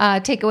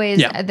takeaways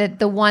that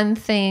the one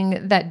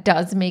thing that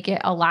does make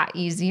it a lot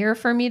easier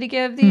for me to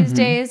give these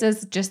days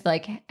is just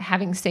like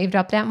having saved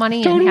up that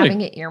money and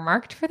having it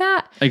earmarked for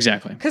that.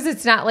 Exactly. Because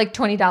it's not like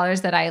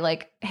 $20 that I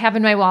like have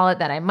in my wallet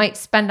that I might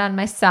spend on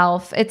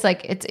myself. It's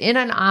like it's in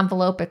an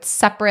envelope. It's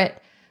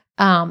separate.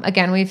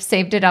 Again, we've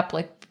saved it up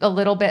like a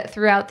little bit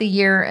throughout the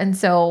year. And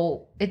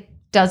so it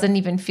doesn't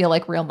even feel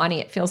like real money.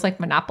 It feels like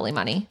Monopoly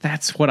money.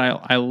 That's what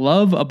I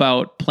love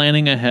about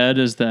planning ahead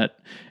is that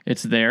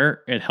it's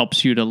there. It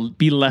helps you to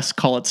be less,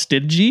 call it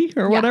stingy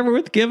or whatever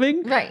with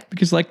giving. Right.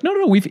 Because like,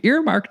 no, we've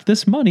earmarked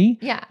this money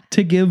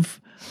to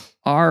give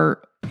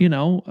our,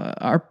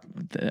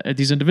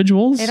 these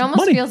individuals It almost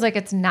money. feels like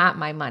it's not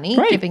my money.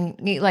 Right. Giving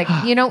like,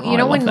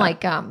 when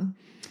like,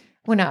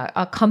 when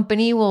a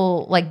company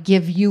will like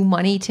give you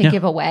money to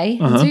give away.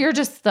 And so you're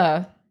just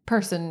the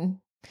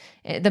person,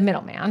 the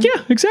middleman.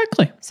 Yeah,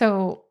 exactly.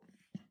 So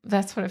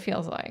that's what it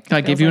feels like.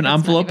 I gave you an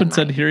envelope and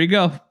said, here you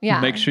go.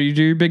 Yeah. Make sure you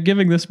do your big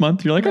giving this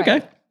month. You're like,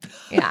 okay.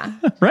 Yeah.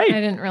 Right.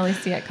 I didn't really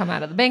see it come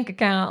out of the bank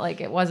account.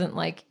 Like it wasn't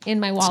like in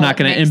my wallet. It's not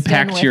going to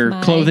impact your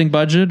clothing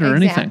budget or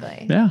anything.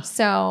 Yeah.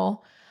 So,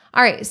 all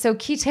right. So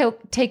key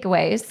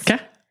takeaways.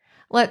 Okay.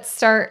 Let's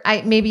start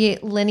maybe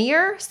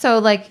linear. So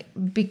like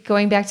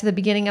going back to the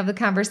beginning of the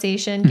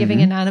conversation,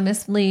 giving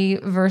anonymously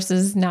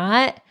versus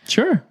not.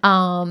 Sure.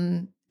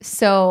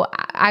 So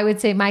I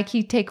would say my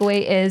key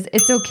takeaway is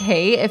it's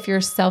okay if your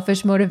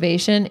selfish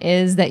motivation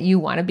is that you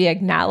want to be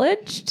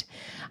acknowledged.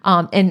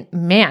 And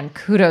man,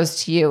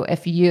 kudos to you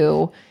if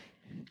you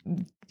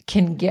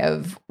can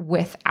give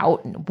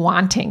without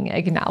wanting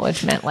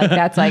acknowledgement. Like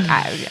that's like,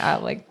 I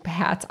like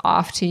hats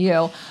off to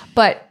you.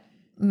 But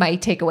my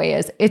takeaway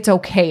is it's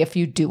okay if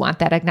you do want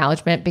that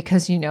acknowledgement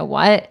because you know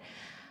what?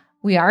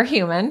 We are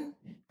human.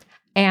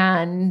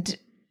 And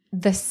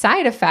the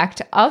side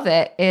effect of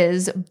it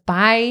is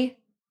by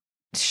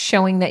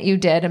showing that you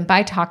did and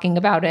by talking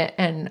about it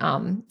and,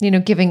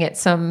 giving it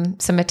some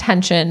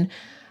attention,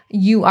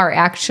 you are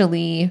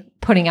actually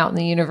putting out in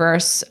the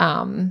universe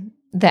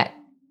that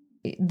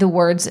the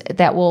words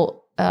that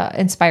will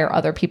inspire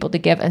other people to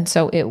give. And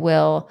so it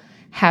will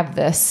have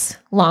this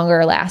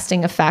longer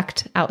lasting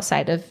effect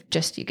outside of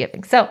just you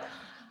giving. So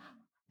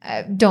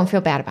don't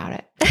feel bad about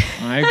it.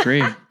 I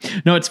agree.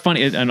 No, it's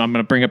funny. And I'm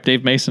going to bring up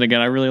Dave Mason again.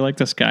 I really like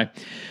this guy.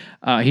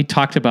 He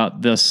talked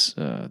about these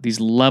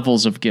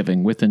levels of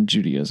giving within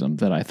Judaism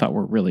that I thought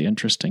were really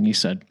interesting. He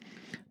said,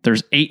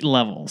 there's 8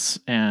 levels.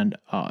 And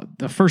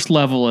the first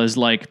level is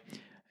like,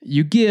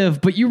 you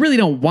give, but you really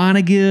don't want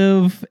to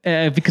give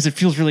because it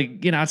feels really,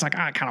 it's like,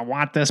 I kind of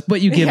want this,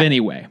 but you give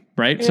anyway,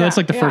 right? So that's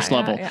like the first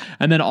level. Yeah.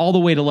 And then all the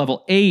way to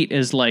level 8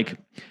 is like,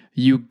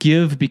 you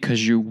give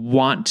because you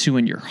want to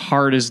and your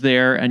heart is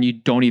there and you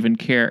don't even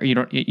care.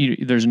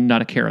 There's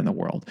not a care in the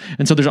world.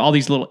 And so there's all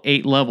these little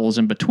 8 levels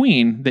in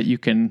between that you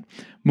can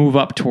move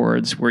up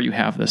towards where you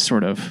have this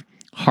sort of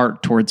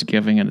heart towards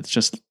giving and it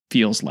just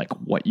feels like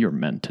what you're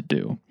meant to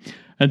do.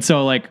 And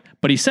so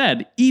but he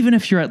said, even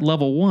if you're at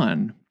level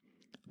 1,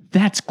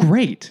 that's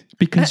great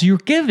because you're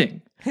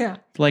giving. Yeah.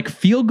 Like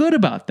feel good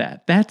about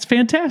that. That's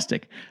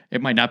fantastic.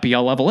 It might not be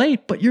all level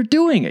 8, but you're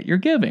doing it. You're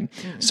giving.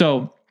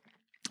 So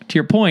to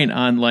your point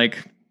on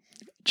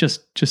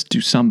just do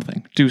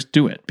something,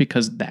 do it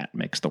because that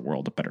makes the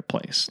world a better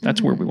place.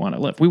 That's where we want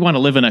to live. We want to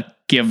live in a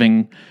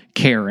giving,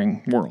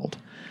 caring world.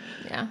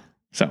 Yeah.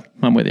 So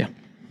I'm with you.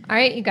 All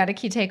right. You got a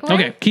key takeaway?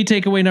 Okay. Key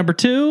takeaway number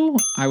 2,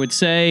 I would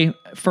say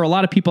for a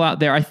lot of people out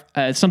there,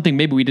 something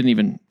maybe we didn't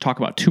even talk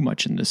about too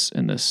much in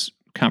this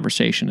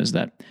conversation is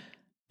that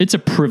it's a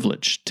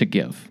privilege to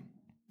give.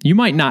 You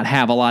might not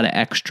have a lot of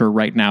extra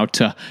right now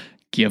to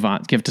give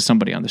to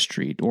somebody on the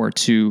street, or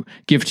to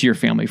give to your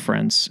family,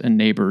 friends, and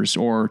neighbors,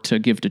 or to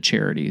give to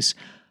charities.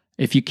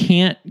 If you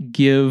can't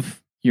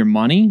give your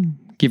money,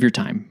 give your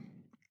time.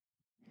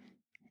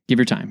 Give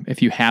your time.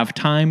 If you have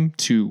time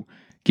to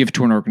give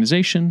to an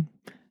organization,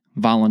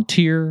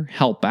 volunteer,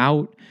 help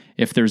out.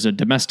 If there's a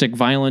domestic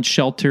violence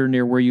shelter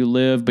near where you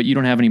live, but you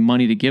don't have any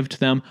money to give to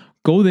them,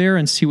 go there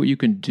and see what you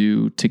can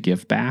do to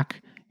give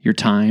back your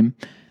time.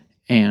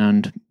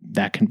 And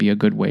that can be a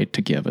good way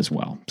to give as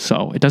well.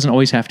 So it doesn't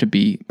always have to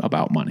be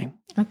about money.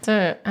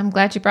 I'm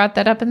glad you brought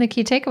that up in the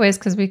key takeaways,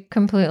 because we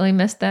completely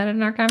missed that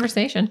in our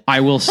conversation. I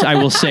will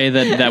say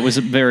that was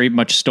very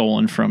much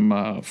stolen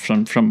from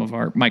some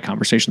of my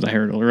conversations I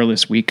heard earlier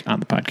this week on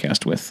the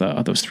podcast with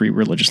those 3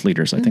 religious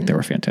leaders. I think they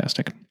were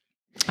fantastic.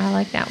 I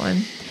like that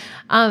one.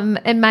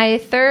 And my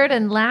third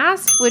and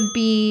last would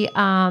be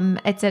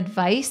it's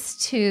advice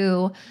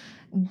to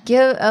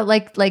give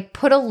like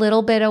put a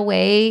little bit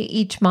away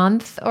each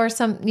month, or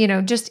some,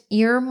 just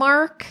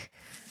earmark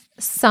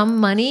some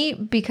money,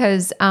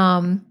 because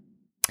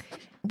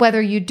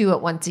whether you do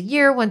it once a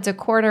year, once a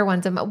quarter,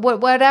 once a month,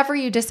 whatever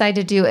you decide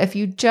to do, if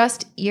you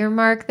just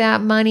earmark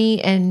that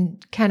money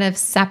and kind of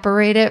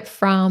separate it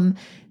from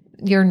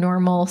your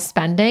normal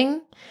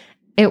spending,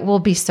 it will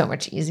be so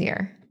much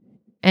easier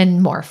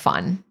and more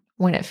fun.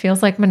 When it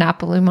feels like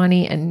Monopoly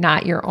money and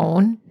not your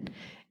own,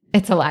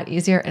 it's a lot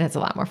easier and it's a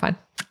lot more fun.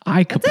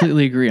 I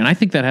completely agree. And I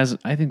think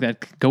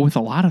that could go with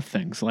a lot of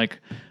things, like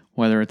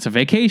whether it's a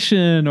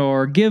vacation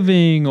or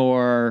giving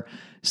or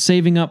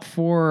saving up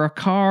for a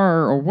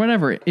car or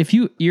whatever. If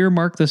you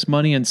earmark this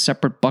money in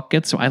separate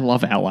buckets, so I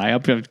love Ally. I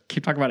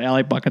keep talking about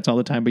Ally buckets all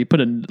the time, but you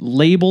put a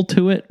label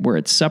to it where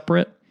it's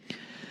separate,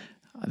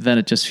 then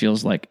it just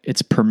feels like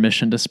it's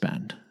permission to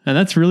spend. And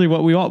that's really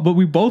what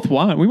we both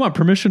want. We want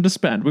permission to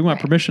spend. We want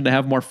permission to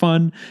have more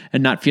fun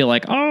and not feel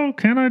like, oh,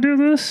 can I do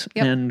this?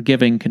 Yep. And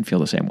giving can feel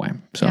the same way.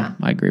 So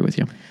I agree with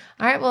you.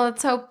 All right. Well,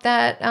 let's hope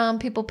that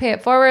people pay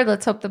it forward.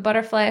 Let's hope the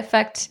butterfly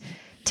effect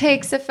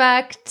takes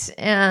effect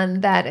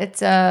and that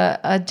it's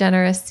a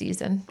generous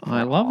season.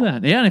 I love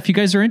that. Yeah. And if you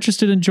guys are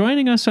interested in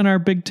joining us on our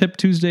Big Tip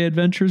Tuesday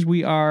adventures,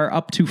 we are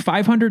up to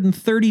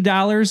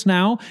 $530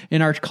 now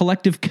in our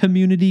collective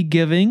community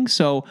giving.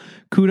 So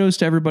kudos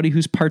to everybody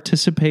who's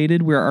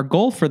participated. Our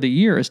goal for the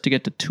year is to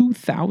get to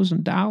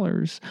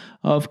 $2,000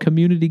 of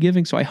community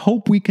giving. So I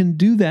hope we can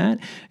do that.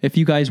 If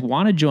you guys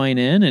want to join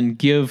in and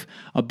give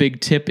a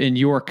big tip in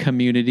your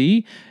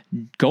community,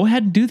 go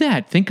ahead and do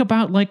that. Think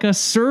about like a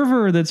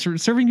server that's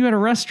serving you at a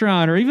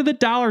restaurant, or even the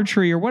Dollar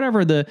Tree or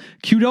whatever. The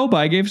Qdoba,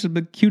 I gave some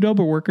the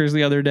Qdoba workers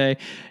the other day.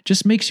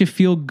 Just makes you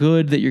feel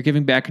good that you're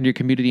giving back into your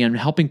community and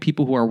helping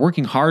people who are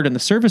working hard in the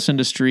service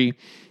industry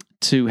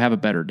to have a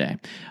better day.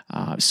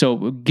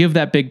 So give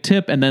that big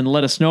tip and then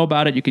let us know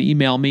about it. You can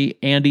email me,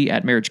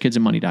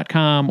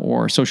 Andy@marriagekidsandmoney.com,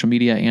 or social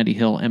media, Andy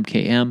Hill,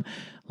 MKM.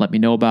 Let me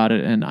know about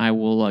it, and I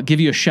will give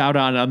you a shout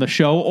out on the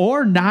show,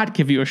 or not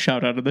give you a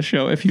shout out on the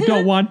show if you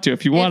don't want to.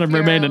 If you want to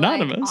remain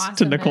anonymous, awesome,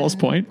 to Nicole's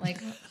point.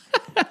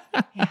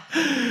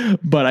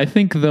 But I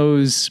think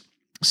those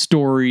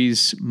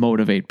stories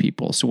motivate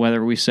people. So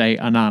whether we say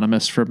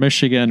anonymous from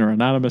Michigan or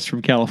anonymous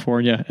from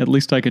California, at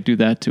least I could do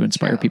that to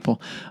inspire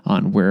people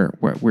on where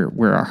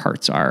our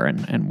hearts are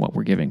and what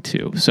we're giving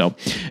to. So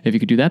if you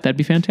could do that, that'd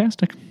be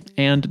fantastic.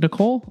 And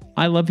Nicole,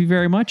 I love you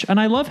very much. And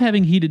I love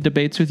having heated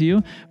debates with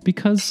you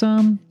because,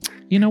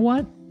 you know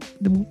what?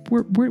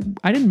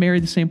 I didn't marry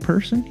the same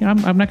person. You know,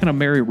 I'm not going to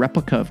marry a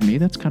replica of me.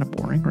 That's kind of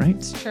boring, right?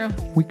 It's true.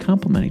 We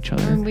complement each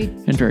other in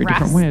very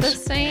different ways. The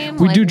same.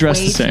 We do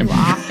dress the same too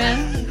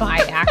often by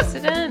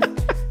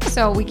accident,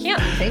 so we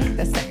can't think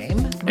the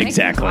same.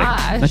 Exactly.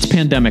 That's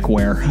pandemic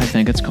wear, I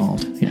think it's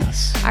called.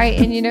 Yes. All right,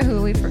 and you know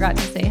who we forgot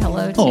to say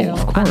hello to? Oh,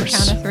 of course. On the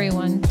count of 3.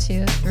 1,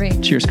 2,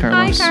 3. Cheers,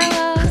 Carlos. Hi,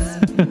 Carlos.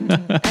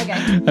 Okay.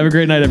 Have a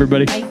great night,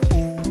 everybody. Bye.